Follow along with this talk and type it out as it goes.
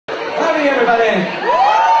everybody.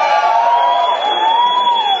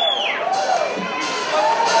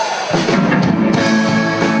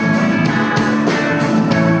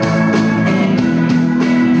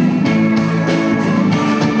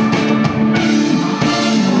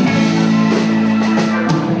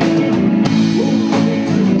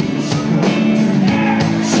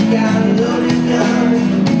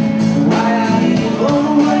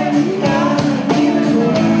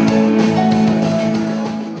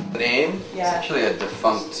 It's actually a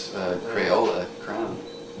defunct Crayola crown,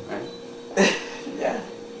 right? Yeah.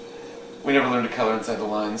 We never learned to color inside the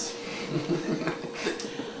lines.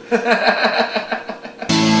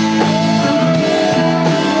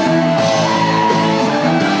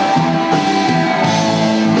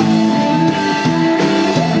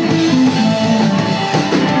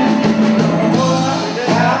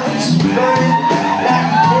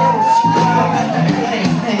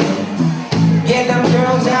 Get them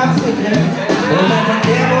girls out with her. Don't let the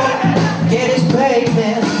devil get his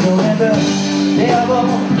payment. Don't let the devil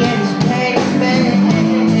get his payment.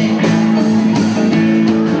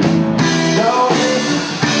 Don't let the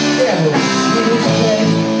devil get his payment.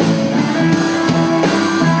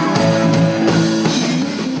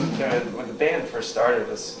 When the band first started, it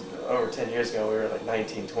was over 10 years ago. We were like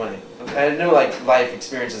 19, 20. I knew like life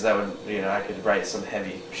experiences that would, you know, I could write some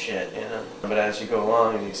heavy shit, you know. But as you go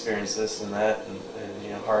along and you experience this and that, and you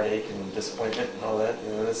know, heartache and disappointment and all that, you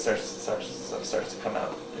know, this starts to come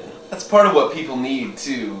out. You know? That's part of what people need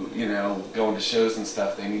to, you know, going to shows and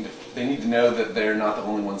stuff. They need to know that they're not the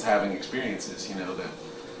only ones having experiences. You know that,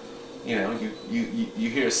 you know, you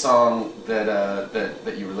hear a song that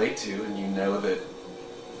that you relate to, and you know that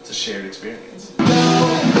it's a shared experience.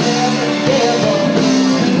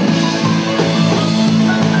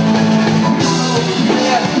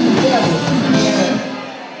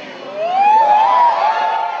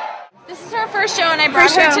 This is her first show, and I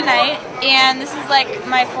brought her tonight, and this is like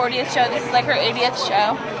my 40th show. This is like her 80th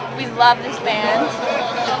show. We love this band.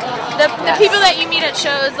 The people that you meet at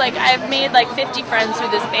shows, like I've made like 50 friends through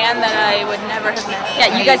this band that I would never have met.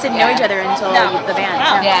 Yeah, you guys didn't know each other until the band.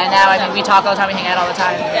 No. Yeah, now I mean we talk all the time, we hang out all the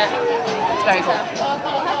time. Yeah. It's very cool.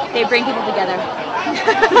 They bring people together.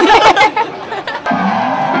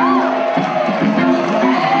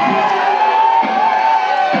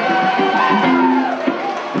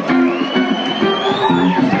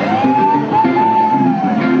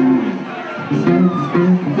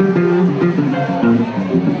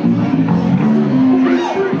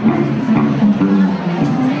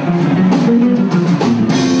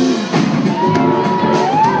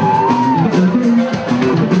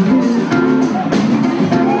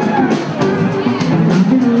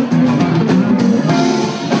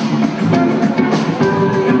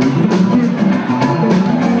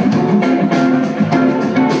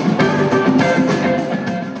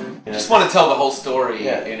 Want to tell the whole story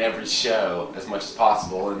in every show as much as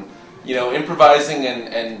possible, and you know, improvising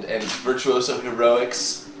and virtuoso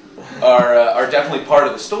heroics are definitely part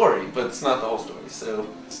of the story, but it's not the whole story. So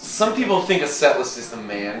some people think a set list is the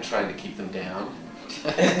man trying to keep them down,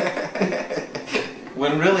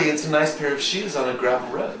 when really it's a nice pair of shoes on a gravel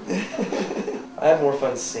road. I have more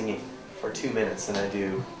fun singing for 2 minutes than I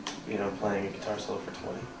do, you know, playing a guitar solo for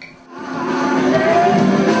 20.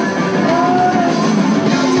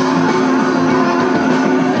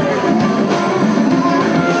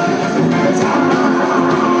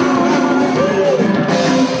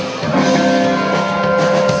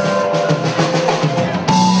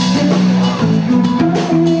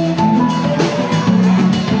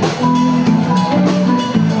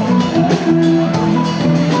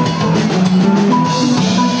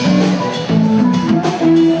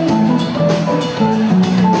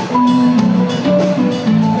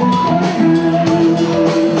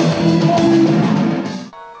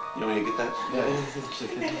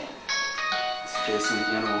 It's Jason the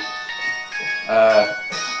Animal.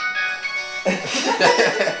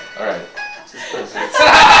 All right.